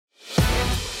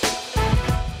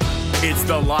It's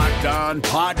the Locked On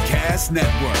Podcast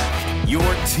Network, your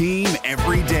team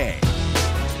every day.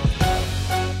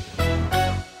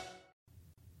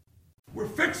 We're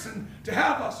fixing to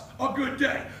have us a good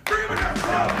day. Bring him in there.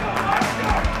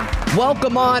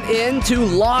 Welcome on into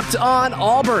Locked On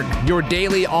Auburn, your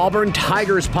daily Auburn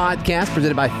Tigers podcast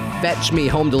presented by Fetch Me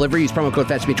Home Delivery. Use promo code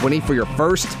FetchMe20 for your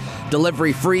first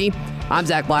delivery free. I'm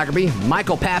Zach Blackerby,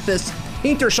 Michael Pappas,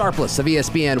 Hinter Sharpless of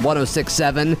ESPN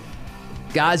 106.7.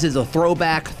 Guys, it's a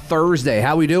Throwback Thursday.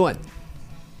 How we doing?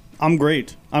 I'm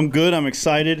great. I'm good. I'm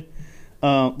excited.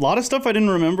 A lot of stuff I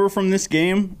didn't remember from this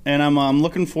game, and I'm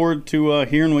looking forward to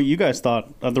hearing what you guys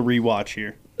thought of the rewatch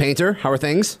here. Painter, how are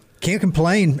things? Can't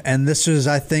complain, and this is,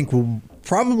 I think,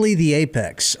 probably the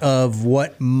apex of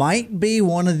what might be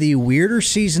one of the weirder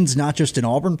seasons, not just in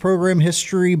Auburn program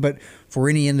history, but for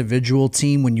any individual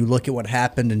team when you look at what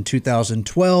happened in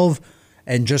 2012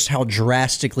 and just how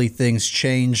drastically things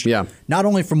changed. Yeah. Not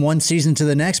only from one season to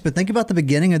the next, but think about the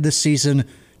beginning of this season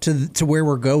to where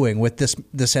we're going with this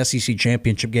SEC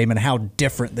championship game and how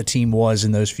different the team was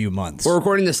in those few months. We're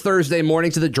recording this Thursday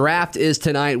morning, so the draft is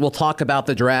tonight. We'll talk about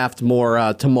the draft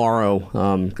more tomorrow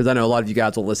because I know a lot of you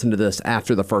guys will listen to this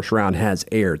after the first round has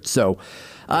aired. So,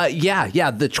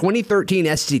 the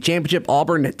 2013 SEC championship,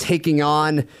 Auburn taking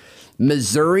on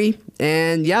Missouri.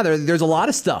 And there's a lot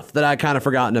of stuff that I kind of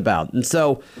forgotten about. And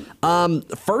so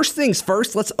first things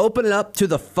first, let's open it up to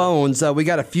the phones. We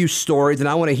got a few stories, and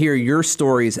I want to hear your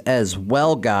stories as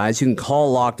well, guys. You can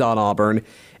call Locked On Auburn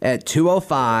at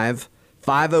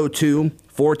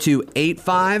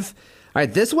 205-502-4285. All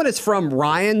right, this one is from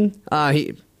Ryan.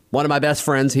 One of my best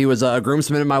friends. He was a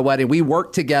groomsman in my wedding. We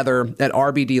worked together at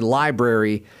RBD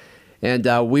Library, and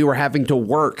we were having to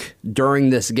work during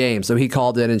this game. So he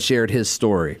called in and shared his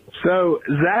story. So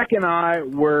Zach and I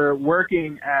were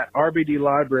working at RBD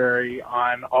Library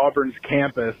on Auburn's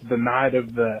campus the night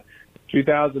of the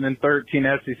 2013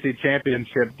 SEC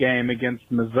championship game against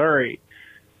Missouri.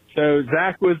 So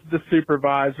Zach was the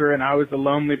supervisor and I was a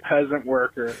lonely peasant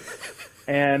worker.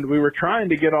 And we were trying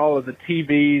to get all of the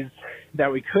TVs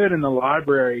that we could in the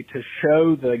library to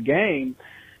show the game.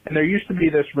 And there used to be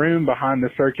this room behind the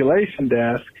circulation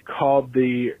desk called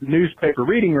the newspaper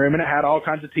reading room, and it had all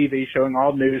kinds of TV showing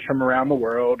all news from around the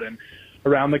world and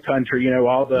around the country. You know,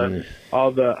 all the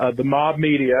mob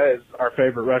media, as our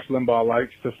favorite Rush Limbaugh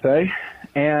likes to say.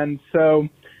 And so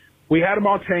we had them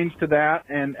all changed to that,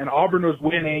 and Auburn was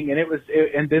winning,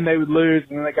 and then they would lose,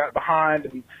 and then they got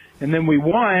behind, and then we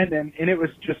won, and it was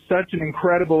just such an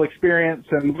incredible experience.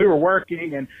 And we were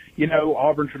working, and, you know,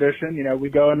 Auburn tradition, you know, we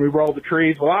go and we roll the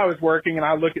trees. Well, I was working, and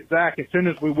I look at Zach as soon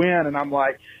as we win, and I'm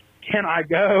like, can I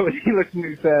go? And he looks at me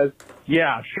and says,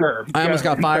 yeah, sure. I almost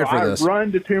got fired for this. I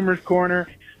run to Toomer's Corner.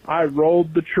 I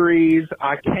rolled the trees.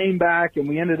 I came back, and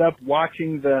we ended up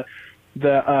watching the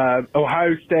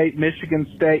Ohio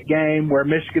State-Michigan State game where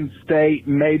Michigan State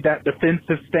made that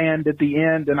defensive stand at the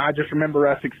end, and I just remember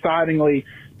us excitingly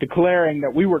declaring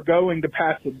that we were going to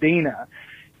Pasadena.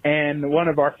 And one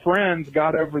of our friends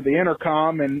got over the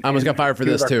intercom, and I almost got fired for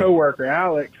this too. Our coworker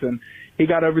Alex, and he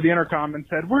got over the intercom and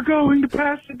said, "We're going to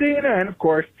Pasadena." And of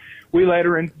course, we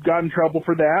later got in trouble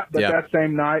for that. But that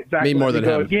same night, Zach let me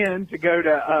go again to go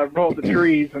to roll the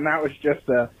trees, and that was just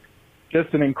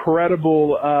an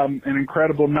incredible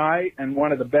night, and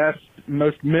one of the best,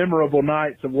 most memorable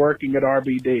nights of working at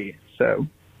RBD. So,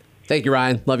 thank you,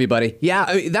 Ryan. Love you, buddy. Yeah,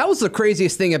 I mean, that was the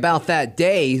craziest thing about that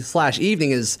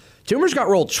day/evening is Toomers got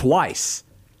rolled twice.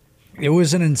 It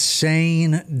was an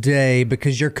insane day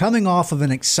because you're coming off of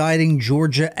an exciting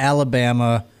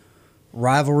Georgia-Alabama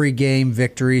rivalry game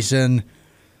victories, and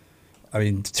I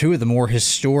mean, two of the more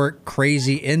historic,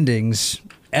 crazy endings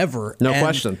ever. No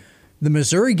question. The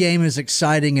Missouri game is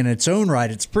exciting in its own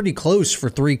right. It's pretty close for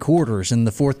three quarters. In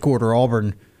the fourth quarter,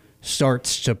 Auburn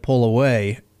starts to pull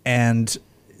away, and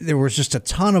there was just a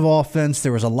ton of offense.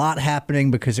 There was a lot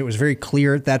happening because it was very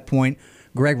clear at that point.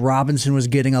 Greg Robinson was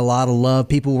getting a lot of love.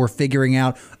 People were figuring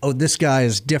out, oh, this guy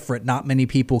is different. Not many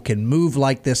people can move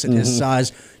like this at his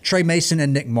size. Trey Mason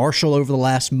and Nick Marshall over the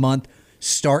last month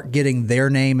start getting their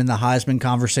name in the Heisman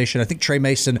conversation. I think Trey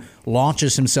Mason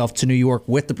launches himself to New York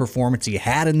with the performance he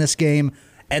had in this game.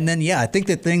 And then, I think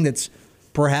the thing that's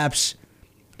perhaps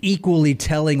equally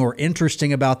telling or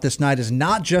interesting about this night is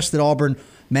not just that Auburn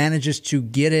manages to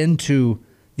get into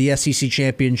the SEC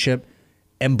championship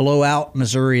and blow out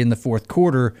Missouri in the fourth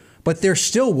quarter, but they're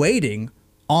still waiting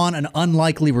on an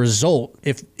unlikely result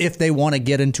if they want to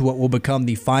get into what will become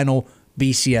the final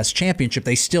BCS championship.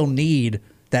 They still need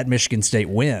that Michigan State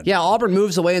win. Yeah, Auburn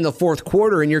moves away in the fourth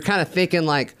quarter, and you're kind of thinking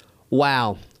like,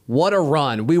 wow, What a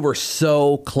run. We were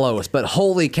so close, but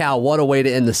holy cow, what a way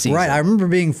to end the season. Right. I remember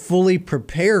being fully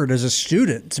prepared as a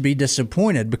student to be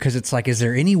disappointed because it's like, is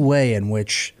there any way in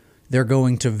which they're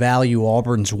going to value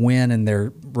Auburn's win and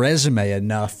their resume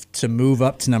enough to move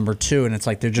up to number 2? And it's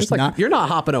like, they're just not. You're not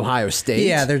hopping Ohio State.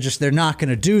 Yeah, they're not going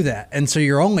to do that. And so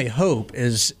your only hope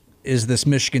is this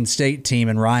Michigan State team,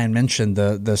 and Ryan mentioned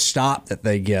the stop that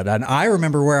they get. And I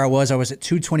remember where I was at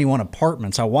 221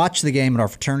 Apartments. I watched the game at our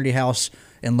fraternity house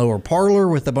in Lower Parlor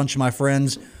with a bunch of my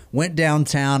friends, went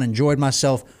downtown, enjoyed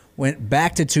myself, went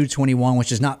back to 221,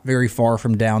 which is not very far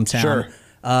from downtown.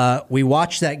 Sure. We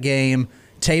watched that game.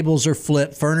 Tables are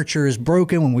flipped, furniture is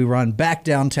broken when we run back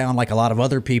downtown like a lot of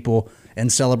other people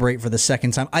and celebrate for the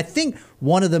second time. I think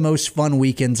one of the most fun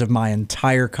weekends of my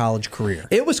entire college career.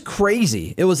 It was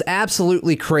crazy. It was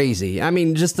absolutely crazy. I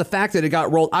mean, just the fact that it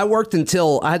got rolled. I worked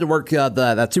until, I had to work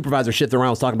that supervisor shift that Ryan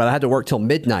was talking about. I had to work till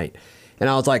midnight. And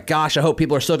I was like, gosh, I hope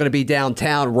people are still going to be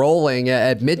downtown rolling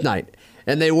at midnight.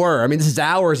 And they were. I mean, this is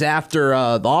hours after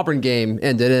the Auburn game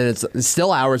ended, and it's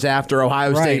still hours after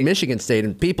Ohio State and Michigan State,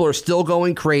 and people are still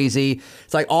going crazy.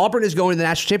 It's like Auburn is going to the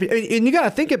national championship. And you got to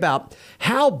think about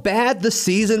how bad the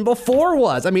season before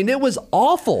was. I mean, it was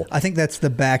awful. I think that's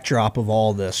the backdrop of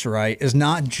all this, right? Is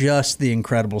not just the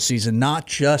incredible season, not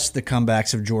just the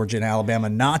comebacks of Georgia and Alabama,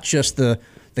 not just the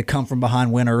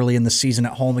come-from-behind win early in the season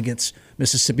at home against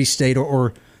Mississippi State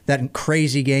or that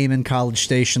crazy game in College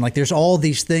Station. Like, there's all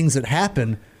these things that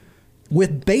happen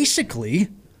with basically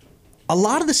a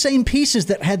lot of the same pieces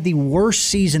that had the worst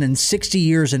season in 60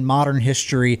 years in modern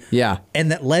history. Yeah.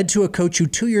 And that led to a coach who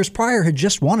 2 years prior had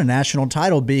just won a national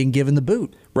title being given the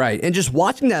boot. Right. And just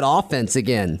watching that offense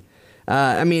again,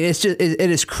 I mean, it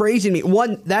is crazy to me.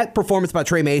 One, that performance by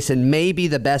Trey Mason may be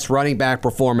the best running back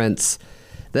performance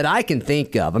that I can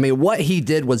think of. I mean, what he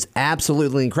did was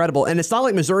absolutely incredible. And it's not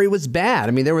like Missouri was bad.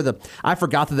 I mean, I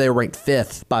forgot that they were ranked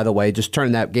 5th, by the way, just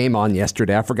turning that game on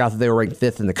yesterday. I forgot that they were ranked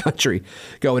 5th in the country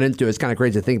going into it. It's kind of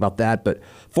crazy to think about that. But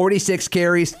 46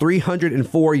 carries,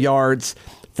 304 yards,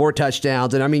 4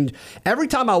 touchdowns. And I mean, every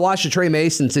time I watch the Trey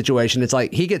Mason situation, it's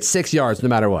like he gets 6 yards no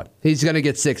matter what. He's going to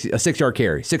get a 6-yard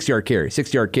carry, 6-yard carry,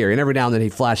 6-yard carry. And every now and then he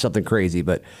flashed something crazy.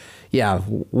 But yeah,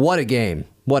 what a game.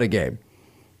 What a game.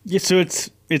 Yeah, so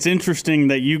it's interesting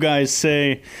that you guys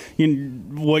say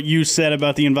what you said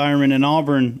about the environment in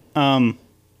Auburn, and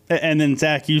then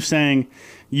Zach, you saying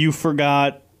you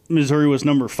forgot Missouri was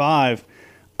number 5.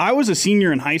 I was a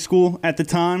senior in high school at the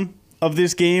time of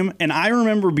this game, and I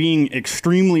remember being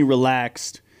extremely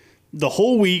relaxed the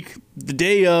whole week, the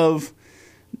day of.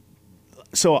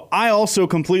 So I also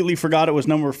completely forgot it was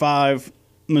number 5,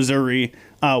 Missouri.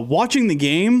 Watching the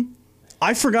game,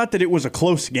 I forgot that it was a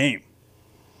close game.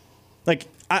 Like,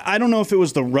 I don't know if it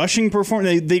was the rushing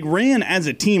performance. They ran as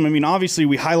a team. I mean, obviously,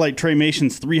 we highlight Trey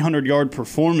Mason's 300-yard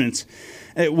performance,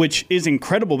 which is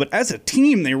incredible. But as a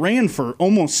team, they ran for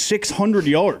almost 600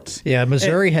 yards. Yeah,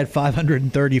 Missouri had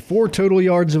 534 total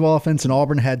yards of offense, and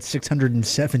Auburn had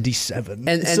 677.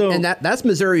 And that's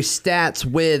Missouri's stats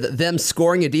with them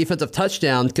scoring a defensive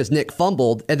touchdown because Nick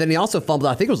fumbled. And then he also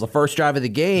fumbled, I think it was the first drive of the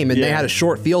game, and they had a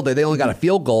short field there. They only got a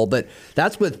field goal. But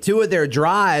that's with 2 of their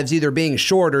drives either being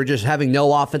short or just having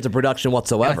no offensive production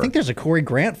whatsoever. And I think there's a Corey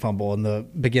Grant fumble in the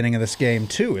beginning of this game,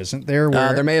 too, isn't there?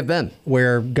 There may have been.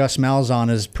 Where Gus Malzahn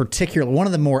is particularly one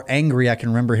of the more angry I can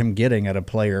remember him getting at a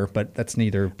player, but that's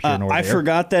neither here nor there. I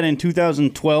forgot that in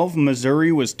 2012,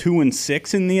 Missouri was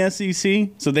 2-6 in the SEC,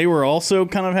 so they were also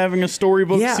kind of having a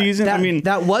storybook season.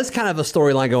 That was kind of a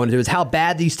storyline going into is how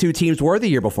bad these two teams were the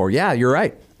year before. Yeah, you're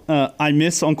right. I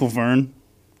miss Uncle Vern.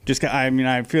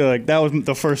 I feel like that was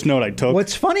the first note I took.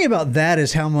 What's funny about that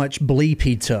is how much bleep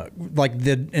he took. Like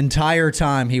the entire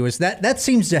time he was that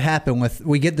seems to happen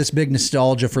we get this big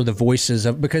nostalgia for the voices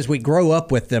because we grow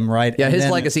up with them, right? Yeah, his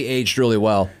legacy aged really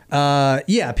well.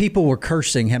 People were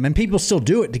cursing him, and people still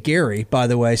do it to Gary, by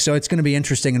the way. So it's going to be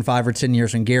interesting in 5 or 10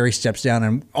 years when Gary steps down,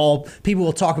 and all people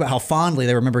will talk about how fondly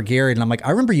they remember Gary. And I'm like, I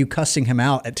remember you cussing him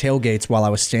out at tailgates while I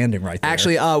was standing right there.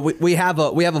 Actually, we have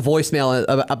a voicemail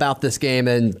about this game,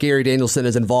 and Gary Danielson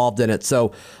is involved in it.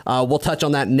 So we'll touch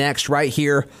on that next, right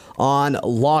here on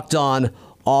Locked On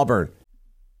Auburn.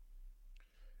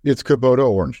 It's Kubota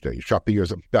Orange Day. Shop the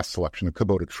year's best selection of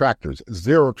Kubota tractors,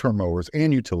 zero-turn mowers,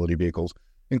 and utility vehicles,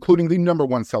 including the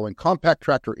 #1 selling compact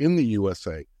tractor in the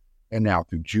USA. And now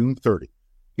through June 30,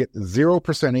 get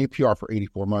 0% APR for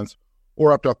 84 months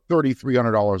or up to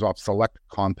 $3,300 off select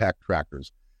compact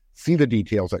tractors. See the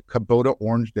details at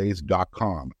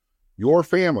KubotaOrangeDays.com. Your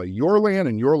family, your land,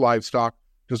 and your livestock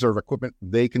deserve equipment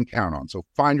they can count on. So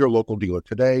find your local dealer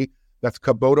today. That's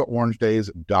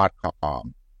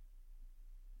KubotaOrangeDays.com.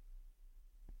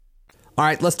 All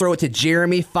right, let's throw it to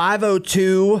Jeremy.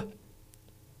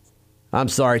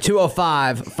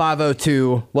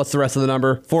 205-502. What's the rest of the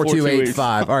number?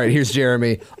 4285. All right, here's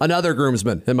Jeremy, another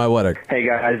groomsman in my wedding. Hey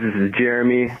guys, this is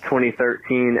Jeremy.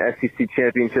 2013 SEC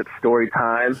Championship story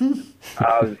time.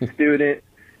 I was a student,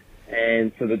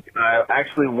 and so I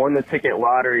actually won the ticket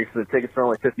lottery. So the tickets were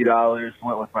only $50.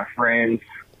 Went with my friends.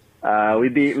 We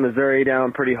beat Missouri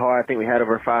down pretty hard. I think we had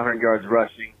over 500 yards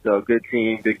rushing. So good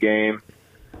team, good game.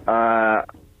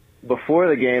 Before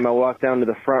the game, I walked down to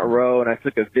the front row and I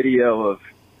took a video of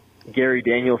Gary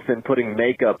Danielson putting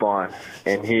makeup on,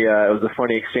 and it was a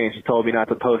funny exchange. He told me not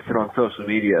to post it on social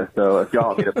media, so if y'all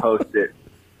want me to post it,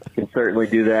 I can certainly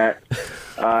do that.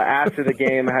 After the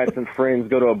game, I had some friends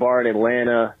go to a bar in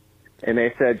Atlanta, and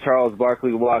they said Charles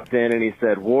Barkley walked in and he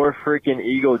said, "War freaking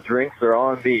Eagle drinks are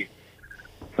on me."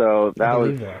 So that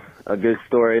was a good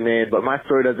story, man. But my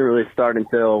story doesn't really start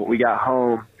until we got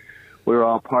home. We were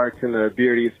all parked in the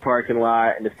Beardy's parking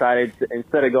lot and decided to,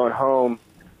 instead of going home,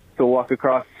 to walk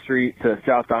across the street to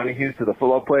South Donahue to the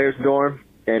football players' dorm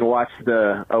and watch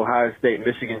the Ohio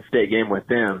State-Michigan State game with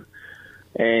them.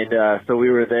 And so we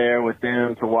were there with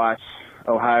them to watch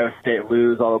Ohio State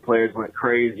lose. All the players went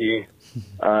crazy.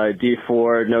 D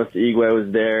Ford, Nosa Igwe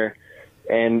was there.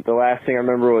 And the last thing I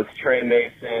remember was Trey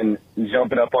Mason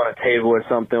jumping up on a table or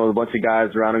something with a bunch of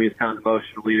guys around him. He was kind of the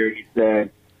emotional leader. He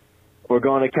said, "We're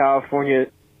going to California.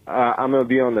 I'm going to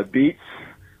be on the beach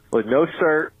with no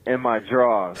shirt and my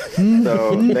drawers."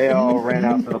 So they all ran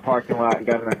out to the parking lot and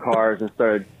got in their cars and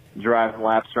started driving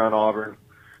laps around Auburn,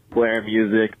 blaring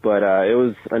music. But it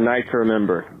was a night to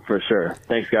remember for sure.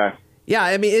 Thanks, guys. Yeah,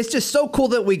 I mean, it's just so cool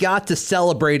that we got to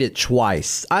celebrate it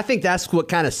twice. I think that's what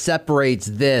kind of separates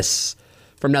this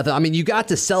from nothing. I mean, you got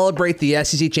to celebrate the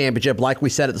SEC championship, like we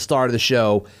said at the start of the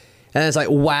show, and it's like,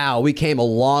 wow, we came a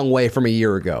long way from a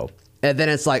year ago. And then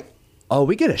it's like, oh,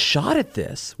 we get a shot at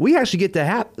this. We actually get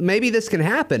to maybe this can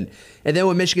happen. And then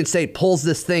when Michigan State pulls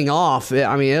this thing off,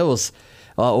 I mean, it was,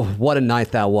 what a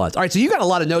night that was. All right, so you got a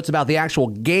lot of notes about the actual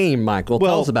game, Michael.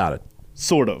 Tell us about it.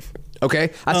 Sort of.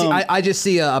 Okay. I just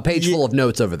see a page full of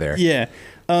notes over there. Yeah.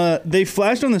 They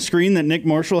flashed on the screen that Nick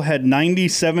Marshall had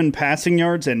 97 passing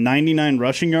yards and 99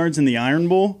 rushing yards in the Iron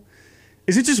Bowl.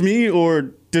 Is it just me, or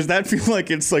does that feel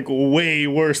like it's like way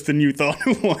worse than you thought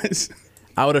it was?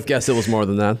 I would have guessed it was more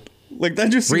than that. Like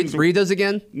that just seems read those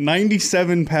again.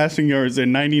 97 passing yards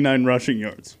and 99 rushing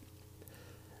yards.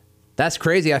 That's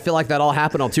crazy. I feel like that all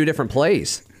happened on two different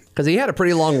plays because he had a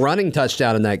pretty long running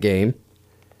touchdown in that game,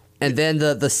 and then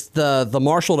the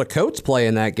Marshall to Coates play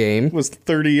in that game was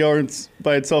 30 yards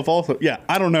by itself. Also, yeah,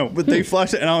 I don't know, but they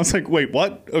flashed it, and I was like, wait,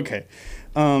 what? Okay,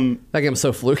 that game was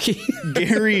so fluky.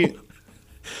 Gary,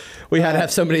 we had to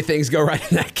have so many things go right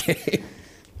in that game.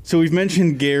 So we've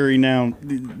mentioned Gary now.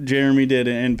 Jeremy did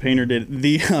and Painter did.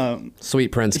 The Sweet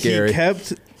Prince Gary.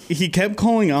 He kept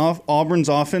calling off Auburn's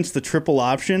offense the triple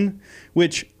option,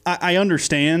 which I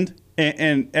understand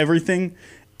and everything.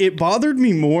 It bothered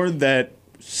me more that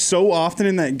so often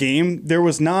in that game there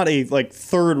was not a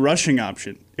third rushing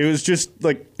option. It was just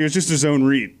a zone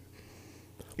read.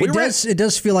 It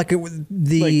does feel like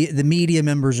the media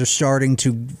members are starting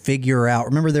to figure out.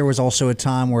 Remember, there was also a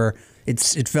time where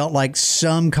it felt like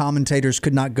some commentators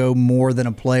could not go more than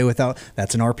a play without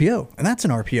that's an RPO and that's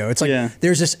an RPO. It's like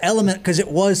there's this element because it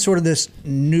was sort of this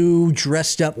new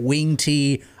dressed up wing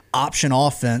tee option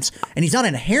offense, and he's not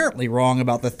inherently wrong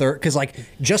about the third because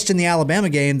just in the Alabama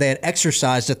game they had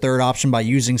exercised a third option by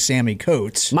using Sammy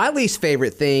Coates. My least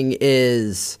favorite thing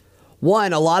is,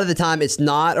 one, a lot of the time it's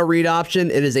not a read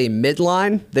option. It is a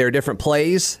midline. There are different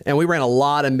plays, and we ran a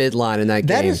lot of midline in that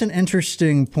game. That is an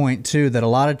interesting point, too, that a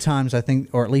lot of times I think,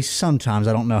 or at least sometimes,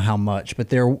 I don't know how much, but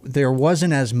there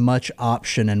wasn't as much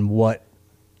option in what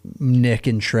Nick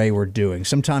and Trey were doing.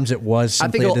 Sometimes it was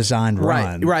simply a designed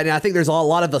run. Right, and I think there's a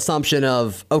lot of assumption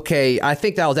of, okay, I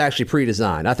think that was actually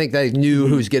pre-designed. I think they knew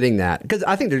who's getting that. Because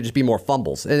I think there'd just be more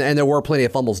fumbles, and there were plenty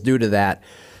of fumbles due to that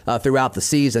throughout the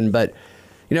season, but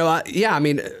I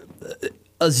mean,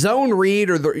 a zone read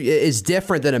is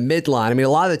different than a midline. I mean, a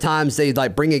lot of the times they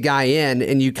bring a guy in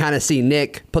and you kind of see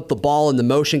Nick put the ball in the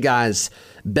motion guy's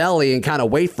belly and kind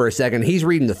of wait for a second. He's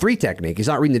reading the three technique. He's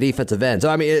not reading the defensive end. So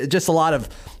I mean, just a lot of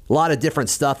different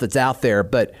stuff that's out there.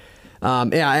 But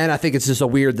and I think it's just a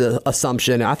weird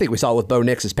assumption. I think we saw it with Bo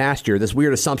Nix this past year. This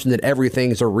weird assumption that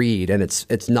everything's a read, and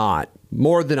it's not.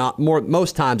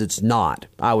 Most times it's not.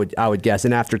 I would guess.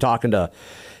 And after talking to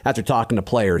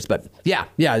players, but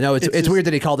it's weird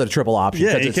that he called it a triple option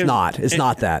because it's not. It's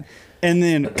not that. And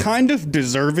then, kind of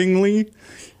deservingly,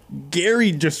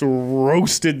 Gary just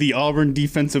roasted the Auburn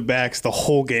defensive backs the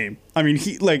whole game. I mean,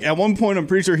 he like at one point, I'm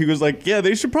pretty sure he was like, "Yeah,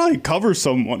 they should probably cover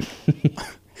someone."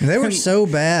 They were so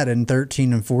bad in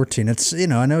 13 and 14. It's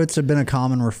I know it's been a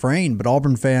common refrain, but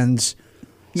Auburn fans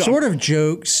sort of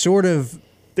joke, sort of.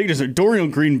 They just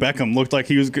Dorian Green Beckham looked like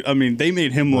he was. I mean, they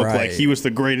made him look like he was the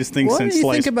greatest thing since sliced bread.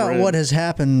 What do you think about what has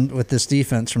happened with this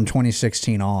defense from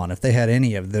 2016 on? If they had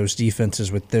any of those defenses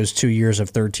with those 2 years of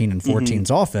 13 and 14's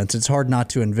offense, it's hard not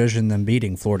to envision them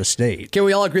beating Florida State. Can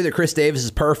we all agree that Chris Davis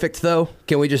is perfect, though?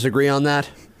 Can we just agree on that?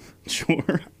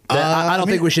 Sure. I don't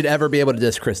think we should ever be able to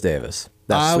diss Chris Davis.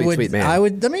 That's sweet man. I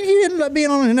mean, he ended up being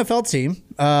on an NFL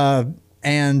team.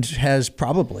 And has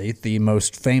probably the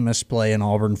most famous play in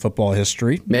Auburn football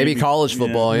history. Maybe college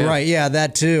football, yeah. Right, yeah,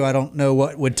 that too. I don't know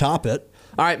what would top it.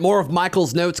 All right, more of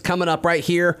Michael's notes coming up right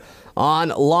here on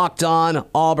Locked On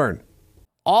Auburn.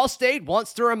 Allstate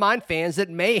wants to remind fans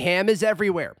that mayhem is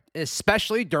everywhere,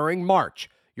 especially during March.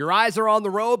 Your eyes are on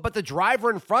the road, but the driver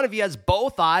in front of you has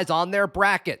both eyes on their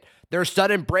bracket. Their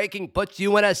sudden braking puts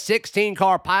you in a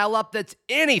 16-car pileup that's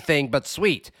anything but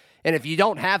sweet. And if you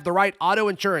don't have the right auto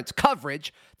insurance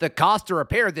coverage, the cost to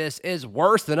repair this is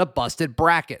worse than a busted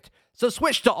bracket. So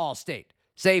switch to Allstate,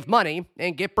 save money,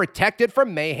 and get protected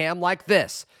from mayhem like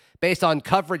this. Based on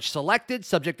coverage selected,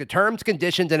 subject to terms,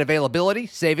 conditions, and availability,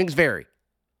 savings vary.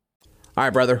 All right,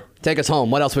 brother, take us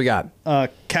home. What else we got?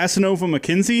 Casanova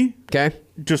McKenzie. Okay.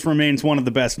 Just remains one of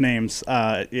the best names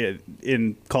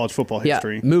in college football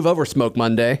history. Yeah, move over Smoke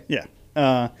Monday.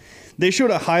 Yeah. They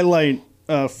showed a highlight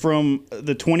from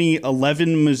the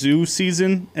 2011 Mizzou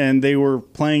season, and they were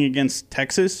playing against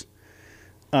Texas.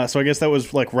 So I guess that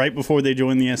was like right before they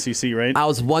joined the SEC, right? I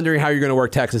was wondering how you're going to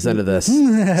work Texas into this.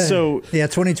 So yeah,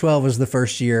 2012 was the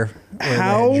first year where they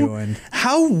had joined.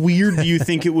 How weird do you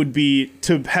think it would be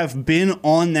to have been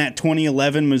on that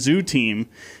 2011 Mizzou team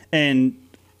and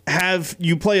have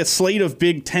you play a slate of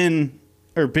Big 10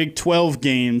 or Big 12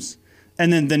 games,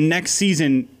 and then the next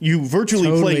season you virtually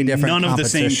play none of the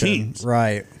same teams?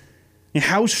 Right.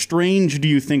 How strange do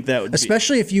you think that would be?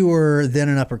 Especially if you were then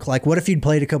an upper, like what if you'd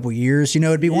played a couple years?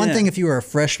 It'd be one thing if you were a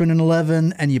freshman in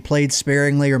 11 and you played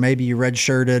sparingly, or maybe you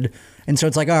redshirted. And so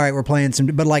it's like, all right, we're playing some,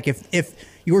 but like if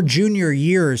your junior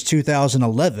year is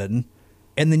 2011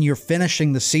 and then you're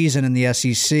finishing the season in the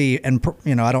SEC, and do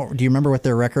you remember what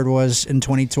their record was in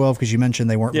 2012? Because you mentioned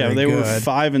they weren't very good. Yeah, they were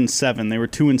 5-7. They were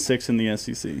 2-6 in the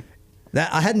SEC.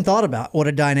 That I hadn't thought about what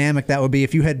a dynamic that would be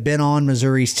if you had been on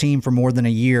Missouri's team for more than a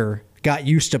year, got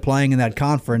used to playing in that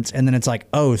conference, and then it's like,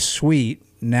 oh, sweet,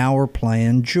 now we're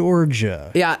playing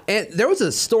Georgia. Yeah, and there was a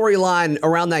storyline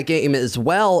around that game as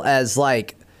well as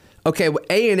like, okay,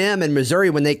 A&M and Missouri,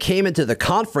 when they came into the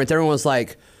conference, everyone was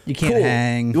like, you can't cool.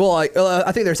 hang. Well,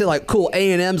 I think they're saying like, cool,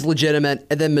 A&M's legitimate,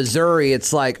 and then Missouri,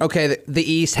 it's like, okay, the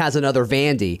East has another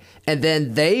Vandy, and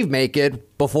then they make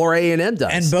it before A&M does.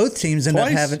 And both teams end up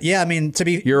having,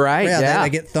 you're right. They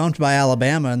get thumped by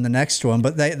Alabama in the next one,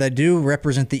 but they do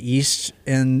represent the East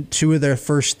in two of their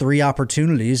first three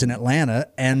opportunities in Atlanta,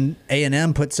 and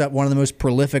A&M puts up one of the most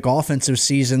prolific offensive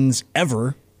seasons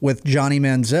ever with Johnny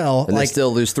Manziel. And they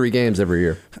still lose 3 games every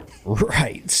year.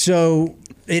 Right. So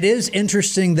it is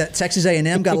interesting that Texas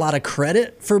A&M got a lot of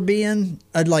credit for being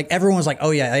everyone was like, oh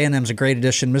yeah, A&M's a great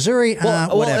addition. Missouri,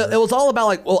 whatever. It was all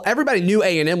about everybody knew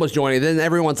A&M was joining. Then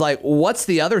everyone's like, what's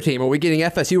the other team? Are we getting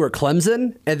FSU or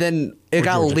Clemson? And then it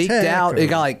got leaked out. It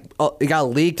got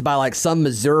leaked by some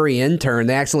Missouri intern.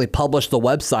 They accidentally published the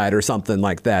website or something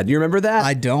like that. Do you remember that?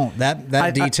 I don't.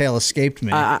 That detail escaped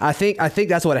me. I think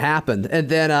that's what happened. And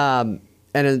then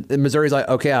and Missouri's like,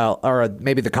 okay, or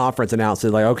maybe the conference announced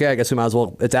it, like, okay, I guess we might as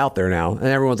well, it's out there now. And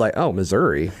everyone's like, oh,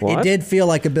 Missouri, what? It did feel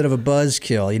like a bit of a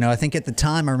buzzkill. I think at the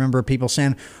time I remember people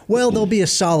saying, well, there'll be a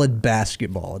solid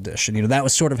basketball edition. That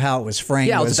was sort of how it was framed.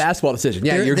 Yeah, it was a basketball decision.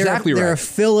 Yeah, you're exactly right. They're a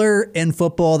filler in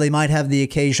football. They might have the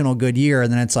occasional good year.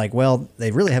 And then it's like, well,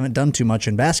 they really haven't done too much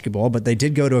in basketball, but they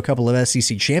did go to a couple of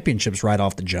SEC championships right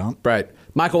off the jump. Right.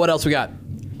 Michael, what else we got?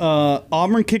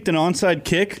 Auburn kicked an onside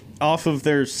kick off of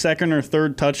their second or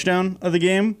third touchdown of the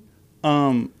game.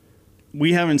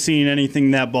 We haven't seen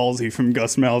anything that ballsy from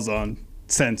Gus Malzahn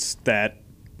since that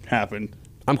happened.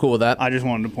 I'm cool with that. I just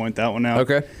wanted to point that one out.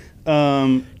 Okay.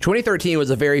 2013 was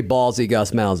a very ballsy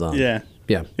Gus Malzahn. Yeah.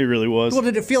 Yeah. It really was. Well,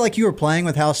 did it feel like you were playing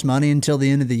with house money until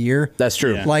the end of the year? That's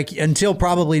true. Yeah. Until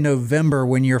probably November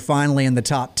when you're finally in the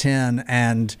top 10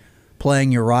 and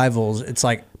playing your rivals. It's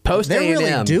like, post A&M. They're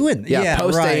really doing this. Yeah,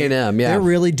 post A&M. Yeah. They're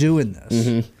really doing this.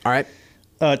 Mm-hmm. All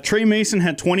right. Trey Mason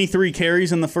had 23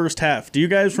 carries in the first half. Do you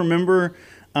guys remember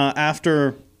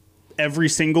after every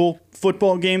single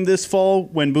football game this fall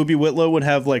when Boobie Whitlow would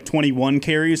have 21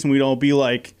 carries and we'd all be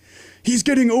like, he's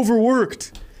getting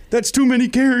overworked? That's too many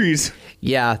carries.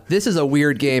 Yeah, this is a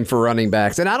weird game for running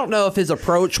backs. And I don't know if his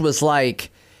approach was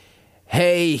like,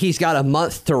 hey, he's got a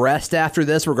month to rest after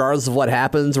this, regardless of what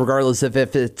happens, regardless if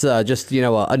it's just,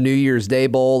 a New Year's Day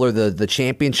bowl or the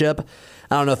championship.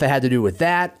 I don't know if it had to do with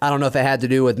that. I don't know if it had to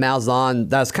do with Malzahn.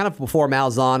 That was kind of before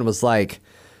Malzahn was like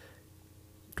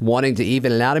wanting to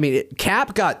even it out. I mean,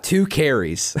 Cap got 2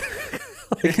 carries.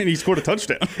 And he scored a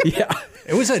touchdown. Yeah.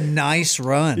 It was a nice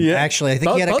run, Yeah. actually. I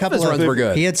think he had a Both couple his runs were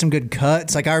good. He had some good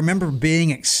cuts. Like, I remember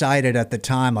being excited at the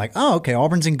time, like, oh, okay,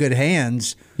 Auburn's in good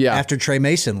hands after Trey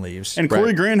Mason leaves. And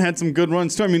Corey Grant had some good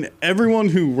runs too. I mean, everyone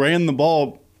who ran the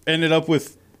ball ended up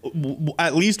with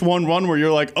at least one run where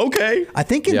you're like, okay. I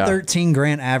think in 13,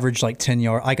 Grant averaged like 10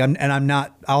 yards.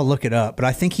 I'll look it up, but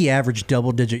I think he averaged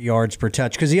double-digit yards per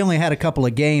touch because he only had a couple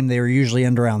of games. They were usually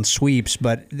end-around sweeps,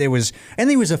 but he was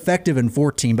effective in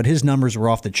 14, but his numbers were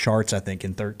off the charts, I think,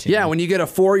 in 13. Yeah, when you get a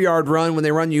 4-yard run, when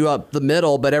they run you up the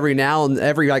middle, but every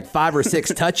 5 or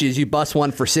 6 touches, you bust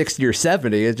one for 60 or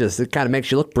 70. It kind of makes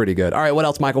you look pretty good. All right, what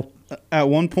else, Michael? At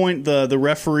one point, the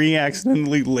referee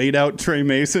accidentally laid out Trey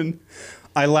Mason.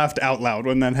 I laughed out loud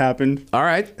when that happened. All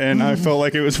right. And I felt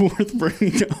like it was worth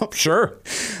bringing up. Sure.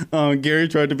 Gary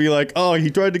tried to be like, oh, he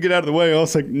tried to get out of the way. I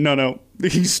was like, no.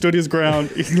 He stood his ground.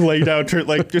 He laid out,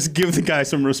 just give the guy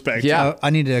some respect. Yeah. I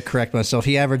need to correct myself.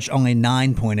 He averaged only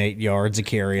 9.8 yards a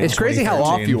carry. It's crazy how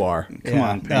off you are. Come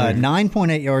on.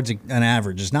 9.8 yards an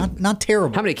average is not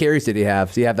terrible. How many carries did he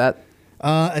have? Do you have that?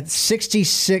 At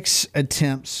 66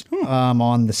 attempts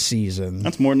on the season.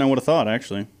 That's more than I would have thought,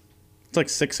 actually. It's like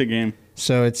 6 a game.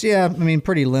 So it's,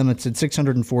 pretty limited.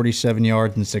 647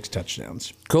 yards and 6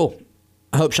 touchdowns. Cool.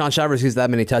 I hope Sean Shivers gets that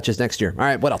many touches next year. All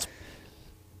right, what else?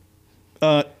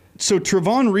 So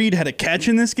Trevon Reed had a catch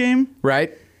in this game.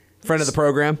 Right. Friend of the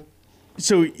program.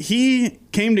 So he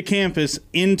came to campus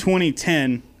in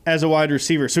 2010 as a wide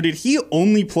receiver. So did he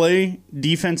only play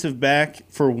defensive back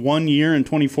for 1 year in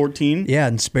 2014? Yeah,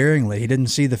 and sparingly. He didn't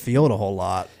see the field a whole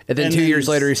lot. And then 2 years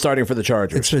later, he's starting for the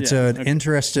Chargers. It's an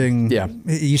interesting... Yeah.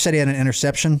 You said he had an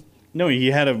interception? No, he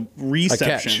had a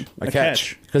reception. A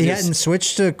catch. He hadn't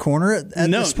switched to corner at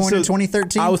this point in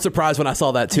 2013? I was surprised when I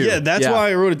saw that, too. Yeah, that's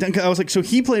why I wrote it down. I was like, so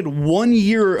he played 1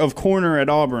 year of corner at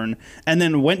Auburn and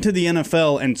then went to the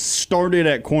NFL and started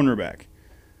at cornerback.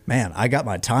 Man, I got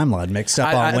my timeline mixed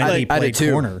up on when he played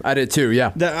corner. I did, too,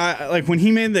 yeah. When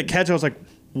he made the catch, I was like,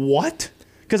 what?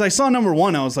 Because I saw number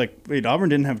 1, I was like, wait, Auburn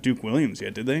didn't have Duke Williams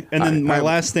yet, did they? And then my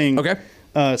last thing,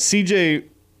 CJ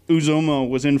Uzoma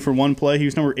was in for one play. He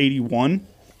was number 81.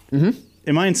 Mm-hmm.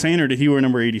 Am I insane, or did he wear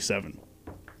number 87?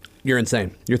 You're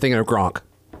insane. You're thinking of Gronk.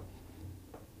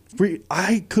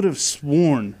 I could have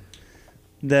sworn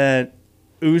that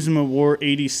Uzoma wore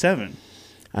 87.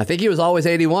 I think he was always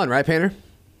 81, right, Painter?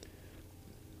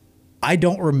 I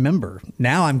don't remember.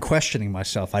 Now I'm questioning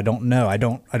myself. I don't know. I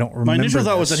don't remember. My initial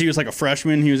thought was that he was like a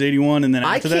freshman. He was 81, and then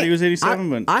after that he was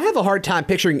 87. I have a hard time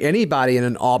picturing anybody in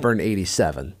an Auburn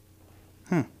 87.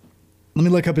 Let me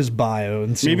look up his bio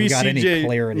and see if we got any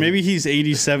clarity. Maybe he's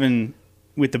 87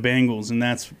 with the Bengals, and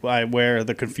that's where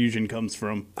the confusion comes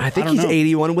from. I think he's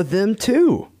 81 with them,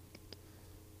 too.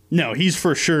 No, he's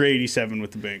for sure 87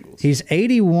 with the Bengals. He's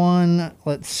 81.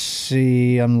 Let's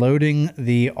see. I'm loading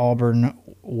the Auburn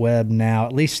web now.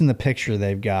 At least in the picture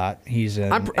they've got, he's in.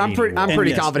 I'm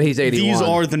pretty confident he's 81. These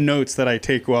are the notes that I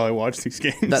take while I watch these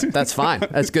games. That's fine.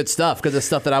 That's good stuff because it's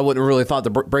stuff that I wouldn't really thought to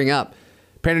bring up.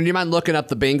 Painter, do you mind looking up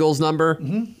the Bengals number?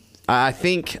 Mm-hmm. I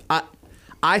think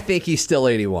he's still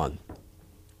 81.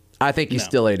 I think he's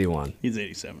still 81. He's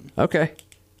 87. Okay.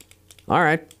 All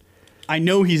right. I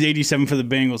know he's 87 for the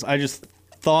Bengals. I just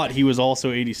thought he was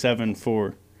also 87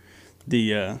 for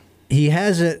the... He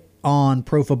has it on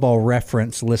Pro Football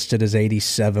Reference listed as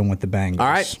 87 with the Bengals. All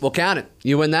right. We'll count it.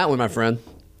 You win that one, my friend.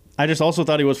 I just also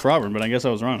thought he was for Auburn, but I guess I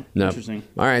was wrong. No. Interesting.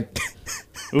 All right.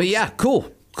 But yeah,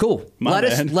 cool. Let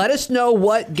us know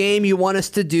what game you want us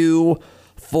to do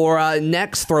for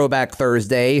next Throwback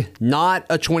Thursday. Not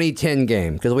a 2010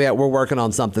 game because we're working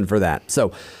on something for that.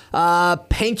 So,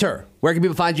 Painter, where can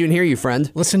people find you and hear you,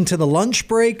 friend? Listen to the lunch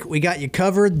break. We got you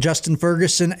covered. Justin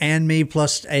Ferguson and me,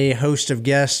 plus a host of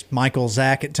guests, Michael,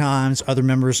 Zach at times, other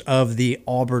members of the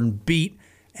Auburn Beat,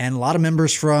 and a lot of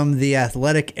members from The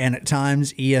Athletic and at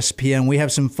times ESPN. We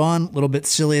have some fun, a little bit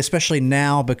silly, especially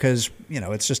now because,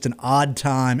 it's just an odd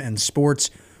time in sports.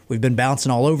 We've been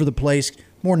bouncing all over the place.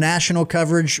 More national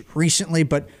coverage recently,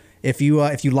 but if you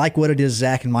like what it is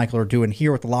Zach and Michael are doing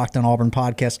here with the Locked On Auburn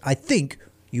podcast, I think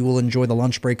you will enjoy the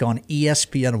lunch break on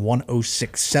ESPN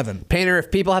 1067. Painter,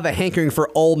 if people have a hankering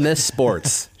for Ole Miss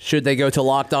sports, should they go to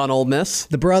Locked On Ole Miss?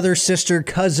 The brother, sister,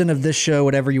 cousin of this show,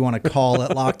 whatever you want to call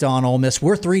it, Locked On Ole Miss.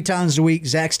 We're 3 times a week.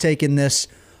 Zach's taking this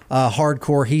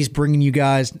hardcore. He's bringing you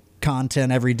guys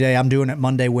content every day. I'm doing it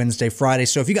Monday, Wednesday, Friday.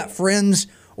 So if you got friends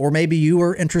or maybe you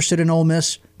are interested in Ole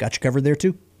Miss, got you covered there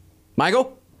too.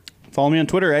 Michael? Follow me on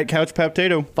Twitter at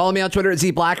CouchPaptato. Follow me on Twitter at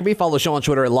ZBlackerby. Follow the show on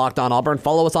Twitter at Locked On Auburn.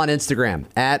 Follow us on Instagram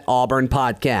at Auburn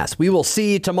Podcast. We will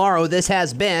see you tomorrow. This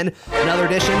has been another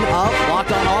edition of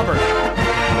Locked On Auburn.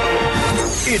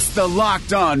 It's the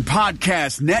Locked On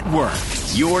Podcast Network,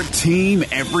 your team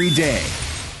every day.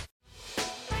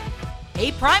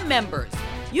 Hey, Prime members,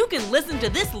 you can listen to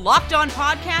this Locked On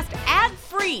podcast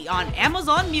ad-free on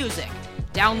Amazon Music.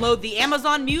 Download the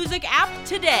Amazon Music app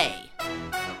today.